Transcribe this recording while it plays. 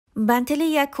بنتلی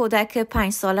یک کودک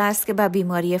 5 ساله است که به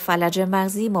بیماری فلج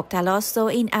مغزی مبتلا است و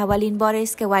این اولین بار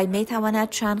است که وی میتواند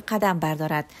چند قدم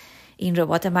بردارد. این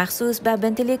روبات مخصوص به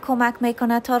بنتلی کمک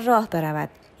میکند تا راه برود.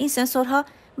 این سنسورها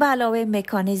به علاوه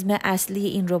مکانیزم اصلی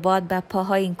این ربات به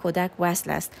پاهای این کودک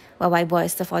وصل است و وی با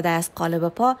استفاده از قالب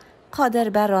پا قادر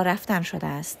به راه رفتن شده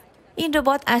است. این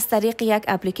ربات از طریق یک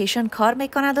اپلیکیشن کار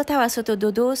میکند و توسط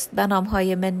دو دوست به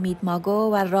نامهای من مید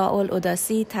ماگو و راول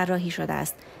اوداسی طراحی شده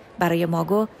است. برای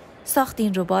ماگو ساخت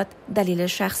این ربات دلیل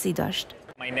شخصی داشت.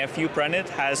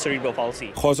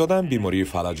 خواهرزاده‌ام بیماری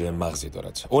فلج مغزی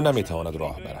دارد. او نمیتواند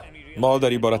راه برد. ما در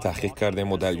این باره تحقیق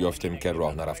کردیم و دریافتیم که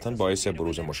راه نرفتن باعث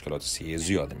بروز مشکلات صحی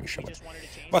زیاد می شود.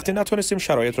 وقتی نتونستیم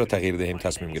شرایط را تغییر دهیم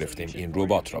تصمیم گرفتیم این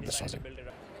ربات را بسازیم.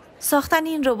 ساختن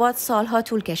این ربات سالها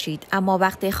طول کشید، اما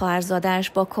وقتی خواهرزاده‌اش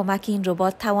با کمک این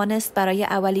ربات توانست برای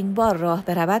اولین بار راه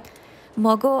برود،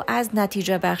 ماگو از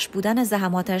نتیجه بخش بودن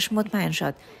زحماتش مطمئن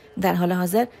شد. در حال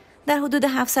حاضر در حدود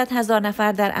 700,000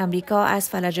 نفر در امریکا از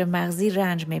فلج مغزی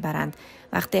رنج میبرند.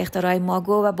 وقتی اختراع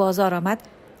ماگو و بازار آمد،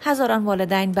 هزاران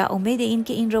والدین به امید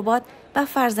اینکه این ربات به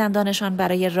فرزندانشان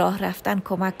برای راه رفتن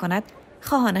کمک کند،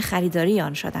 خواهان خریداری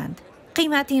آن شدند.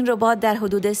 قیمت این ربات در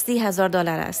حدود $30,000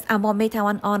 است، اما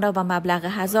میتوان آن را با مبلغ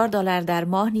 $1,000 در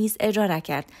ماه نیز اجاره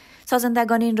کرد.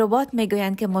 سازندگان این ربات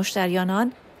میگویند که مشتریان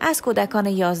آن از کودکان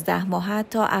 11 ماهه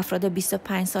تا افراد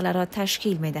 25 ساله را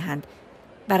تشکیل میدهند.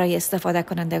 برای استفاده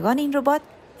کنندگان این ربات،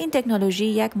 این تکنولوژی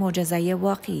یک معجزه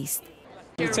واقعی است.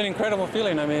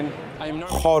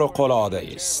 خارق‌العاده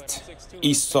است.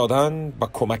 ایستادن با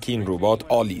کمک این ربات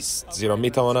عالی است، زیرا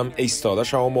میتوانم ایستاده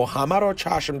شوم و همه را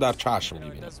چشم در چشم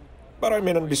ببینم.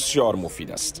 برای من بسیار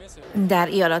مفید است. در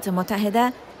ایالات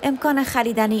متحده امکان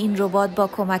خریدن این ربات با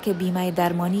کمک بیمه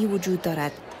درمانی وجود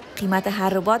دارد. قیمت هر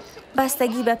ربات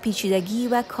بستگی به پیچیدگی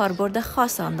و کاربرد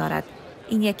خاص آن دارد.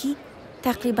 این یکی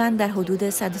تقریباً در حدود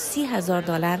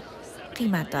 $130,000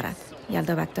 قیمت دارد.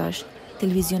 یلدا بکتاش،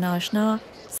 تلویزیون آشنا،